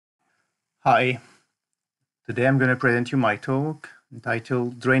Hi, today I'm going to present you my talk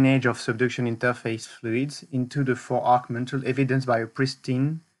entitled Drainage of Subduction Interface Fluids into the Fore-arc Mantle Evidenced by a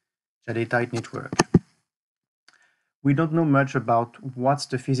Pristine Jadeitite Network. We don't know much about what's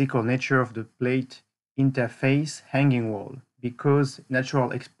the physical nature of the plate interface hanging wall because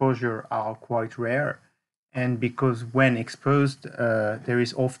natural exposure are quite rare and because when exposed there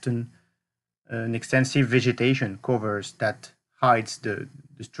is often an extensive vegetation covers that hides the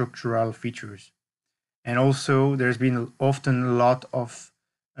structural features. And also, there's been often a lot of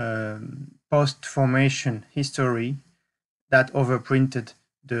post-formation history that overprinted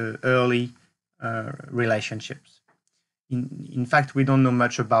the early relationships. In fact, we don't know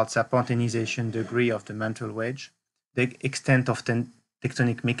much about serpentinization degree of the mantle wedge, the extent of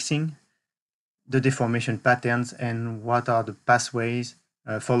tectonic mixing, the deformation patterns, and what are the pathways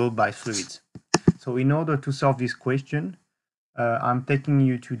followed by fluids. So in order to solve this question, I'm taking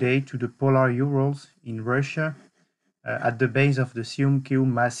you today to the Polar Urals in Russia at the base of the Syumkiv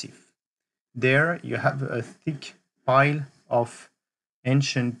Massif. There you have a thick pile of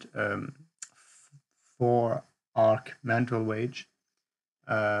ancient forearc mantle wedge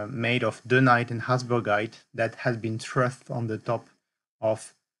made of dunite and hasburgite that has been thrust on the top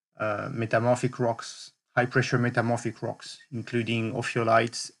of metamorphic rocks, high pressure metamorphic rocks, including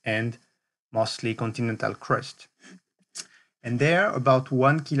ophiolites and mostly continental crust. And there, about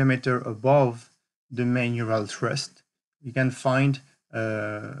 1 kilometer above the main Ural thrust, you can find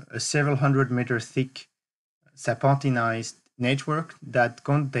a several hundred meter thick serpentinized network that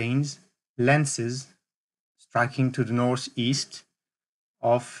contains lenses striking to the northeast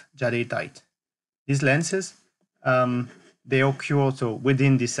of jadeitite. These lenses, they occur also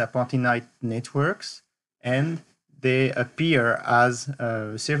within the serpentinite networks, and they appear as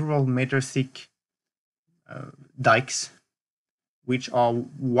several meter thick dykes, which are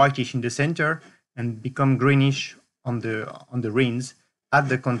whitish in the center and become greenish on the rings at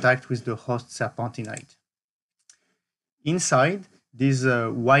the contact with the host serpentinite. Inside, these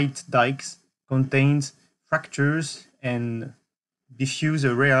white dykes contains fractures and diffuse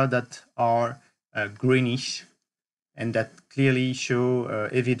area that are greenish and that clearly show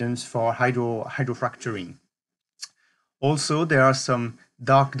evidence for hydrofracturing. Also, there are some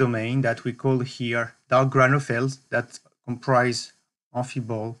dark domain that we call here dark granules that comprise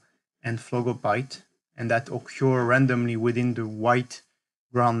amphibole and phlogopite and that occur randomly within the white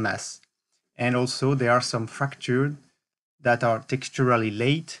ground mass. And also there are some fractures that are texturally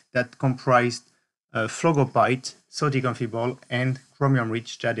late that comprise phlogopite, sotic amphibole, and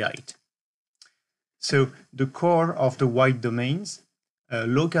chromium-rich jadeite. So the core of the white domains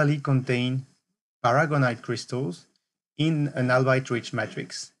locally contain paragonite crystals in an albite-rich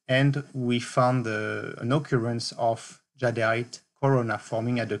matrix, and we found an occurrence of jadeite corona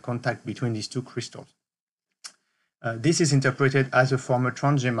forming at the contact between these two crystals. This is interpreted as a former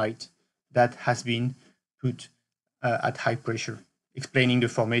trondhjemite that has been put at high pressure, explaining the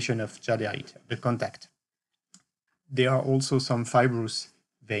formation of jadeite at the contact. There are also some fibrous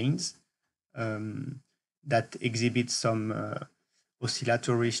veins that exhibit some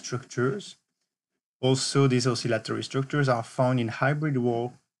oscillatory structures. Also, these oscillatory structures are found in hybrid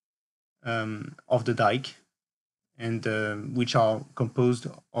wall of the dike, and which are composed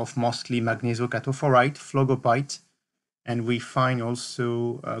of mostly magnesiocatophorite, phlogopite, and we find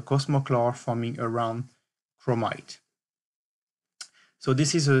also cosmochlor forming around chromite. So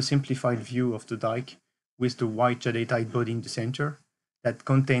this is a simplified view of the dike with the white jadeitite body in the center that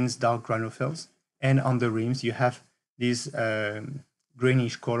contains dark granules, and on the rims you have this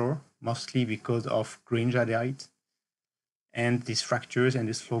greenish color, mostly because of green jadeite, and these fractures and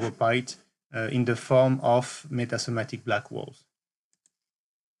this phlogopite in the form of metasomatic black walls.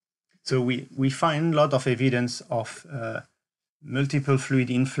 So we find a lot of evidence of multiple fluid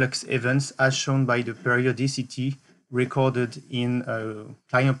influx events as shown by the periodicity recorded in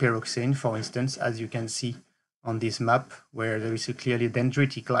clinopyroxene, for instance, as you can see on this map, where there is a clearly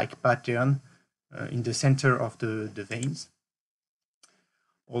dendritic-like pattern in the center of the veins.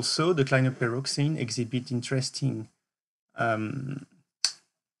 Also, the clinopyroxene exhibit interesting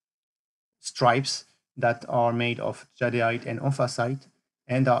stripes that are made of jadeite and amphasite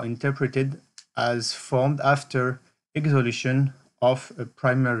and are interpreted as formed after exsolution of a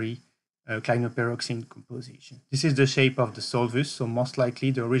primary clinopyroxene composition. This is the shape of the solvus, so most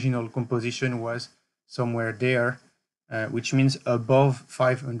likely the original composition was somewhere there, which means above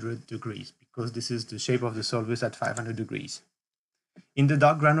 500 degrees, because this is the shape of the solvus at 500 degrees. In the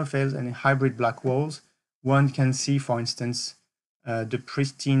dark granules and in hybrid black walls, one can see, for instance, the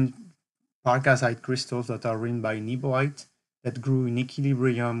pristine pargasite crystals that are rimmed by neboite that grew in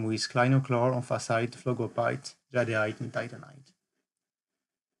equilibrium with clinochlore, amphasite, phlogopite, jadeite, and titanite.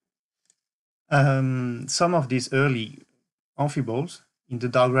 Some of these early amphiboles in the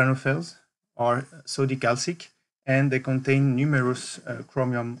dark granules are sodicalcic, and they contain numerous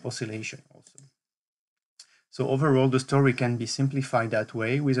chromium oscillation also. So overall, the story can be simplified that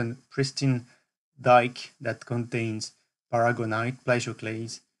way with a pristine dyke that contains paragonite,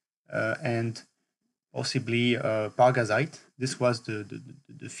 plagioclase, and possibly pargasite. This was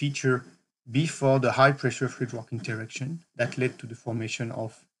the feature before the high pressure fluid rock interaction that led to the formation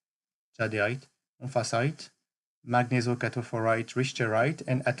of jadeite, amphasite, magnesocatophorite, richterite,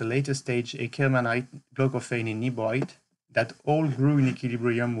 and at a later stage, a Kelmanite, glaucophane, and neboite that all grew in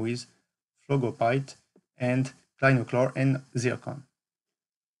equilibrium with phlogopite and clinochlore and zircon.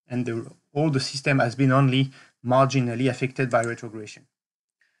 And all the system has been only marginally affected by retrogression.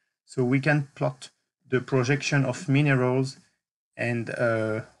 So we can plot the projection of minerals and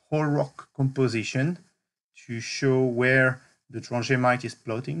whole rock composition to show where the trondhjemite is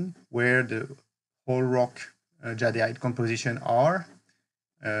plotting, where the whole rock jadeite composition are,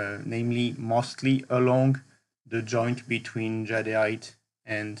 namely mostly along the joint between jadeite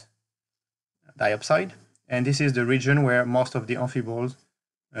and diopside. And this is the region where most of the amphiboles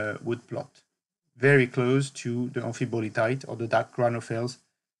would plot, very close to the amphibolitite or the dark granules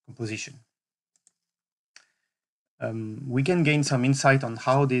composition. We can gain some insight on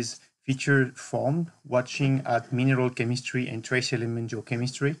how this feature formed watching at mineral chemistry and trace element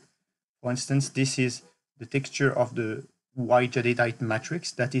geochemistry. For instance, this is the texture of the white jadeitite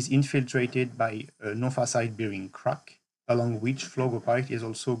matrix that is infiltrated by an amphasite-bearing crack, along which phlogopite is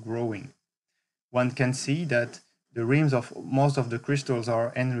also growing. One can see that the rims of most of the crystals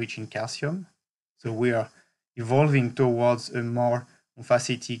are enriched in calcium, so we are evolving towards a more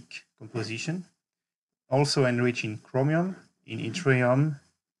amphacitic composition, also enriched in chromium, in yttrium,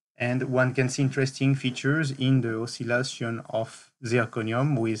 and one can see interesting features in the oscillation of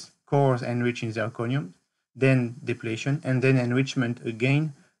zirconium with cores enriched in zirconium, then depletion, and then enrichment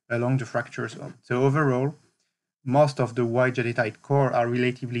again along the fracture zone. So overall, most of the white jadeitite core are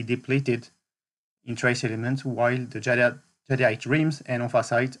relatively depleted in trace elements, while the jadeite rims and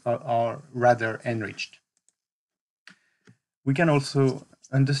amphasite are rather enriched. We can also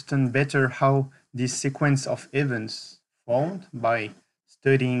understand better how this sequence of events formed by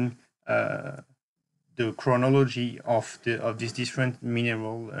studying the chronology of this different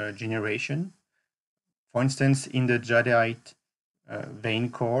mineral generation. For instance, in the jadeite vein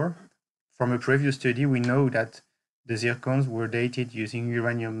core, from a previous study, we know that the zircons were dated using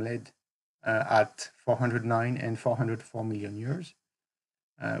uranium lead at 409 and 404 million years,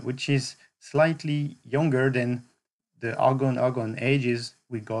 which is slightly younger than the argon-argon ages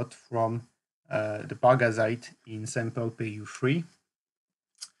we got from the pargasite in sample PU3.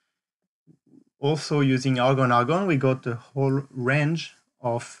 Also using argon-argon, we got the whole range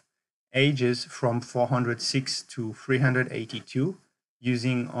of ages from 406 to 382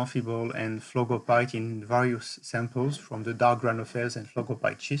 using amphibole and phlogopite in various samples from the dark granules and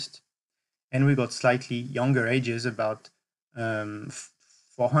phlogopite schist. And we got slightly younger ages, about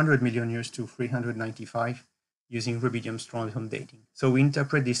 400 million years to 395 using rubidium strontium dating. So we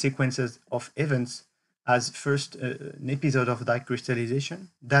interpret these sequences of events as first an episode of dyke crystallization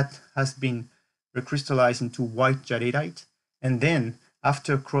that has been recrystallized into white jadeitite, and then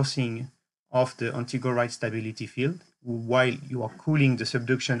after crossing of the antigorite stability field, while you are cooling the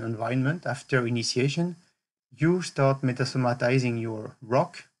subduction environment after initiation, you start metasomatizing your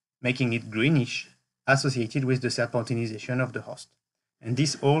rock, making it greenish, associated with the serpentinization of the host. And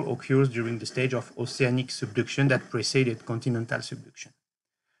this all occurs during the stage of oceanic subduction that preceded continental subduction.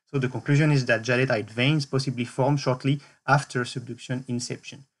 So the conclusion is that jadeitite veins possibly formed shortly after subduction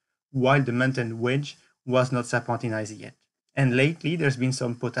inception, while the Mantle wedge was not serpentinized yet. And lately, there's been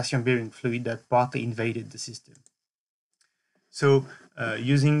some potassium-bearing fluid that partly invaded the system. So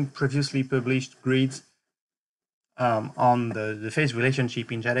using previously published grids on the phase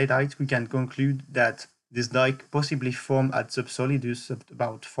relationship in jadeitites, we can conclude that this dyke possibly formed at subsolidus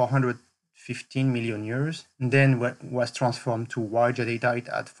about 415 million years, and then was transformed to white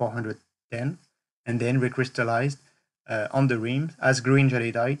jadeitite at 410, and then recrystallized on the rim as green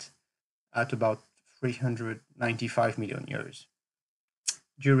jadeitite at about 395 million years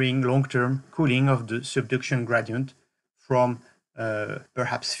during long-term cooling of the subduction gradient from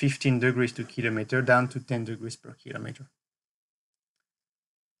perhaps 15 degrees per kilometer down to 10 degrees per kilometer.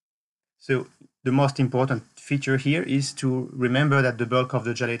 So the most important feature here is to remember that the bulk of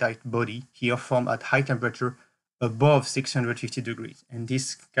the jadeitite body here formed at high temperature above 650 degrees. And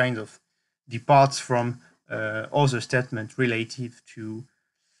this kind of departs from other statement relative to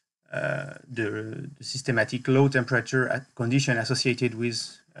the systematic low temperature condition associated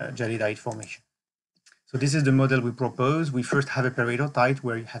with jadeitite formation. So this is the model we propose. We first have a peridotite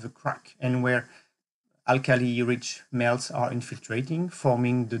where you have a crack and where alkali-rich melts are infiltrating,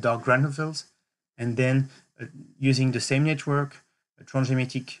 forming the dark granules. And then using the same network, a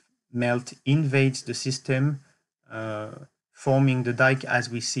trondhjemitic melt invades the system, forming the dike as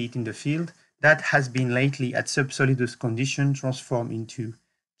we see it in the field. That has been lately at subsolidus condition transformed into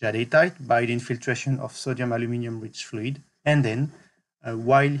jadeitite by the infiltration of sodium aluminum rich fluid. And then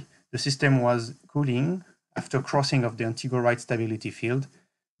while the system was cooling, after crossing of the antigorite stability field,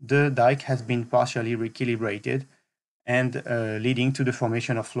 the dike has been partially recalibrated and leading to the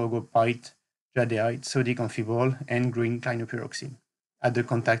formation of phlogopite, jadeite, sodic amphibole, and green clinopyroxene at the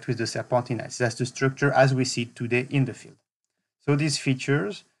contact with the serpentinized. That's the structure as we see it today in the field. So these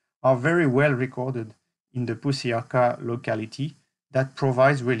features are very well recorded in the Polar-arc locality that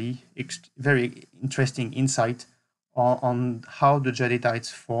provides really very interesting insight on how the jadeitites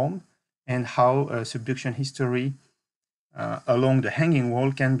form and how subduction history along the hanging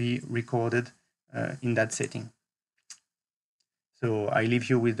wall can be recorded in that setting. So I leave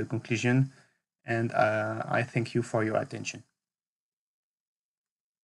you with the conclusion, and I thank you for your attention.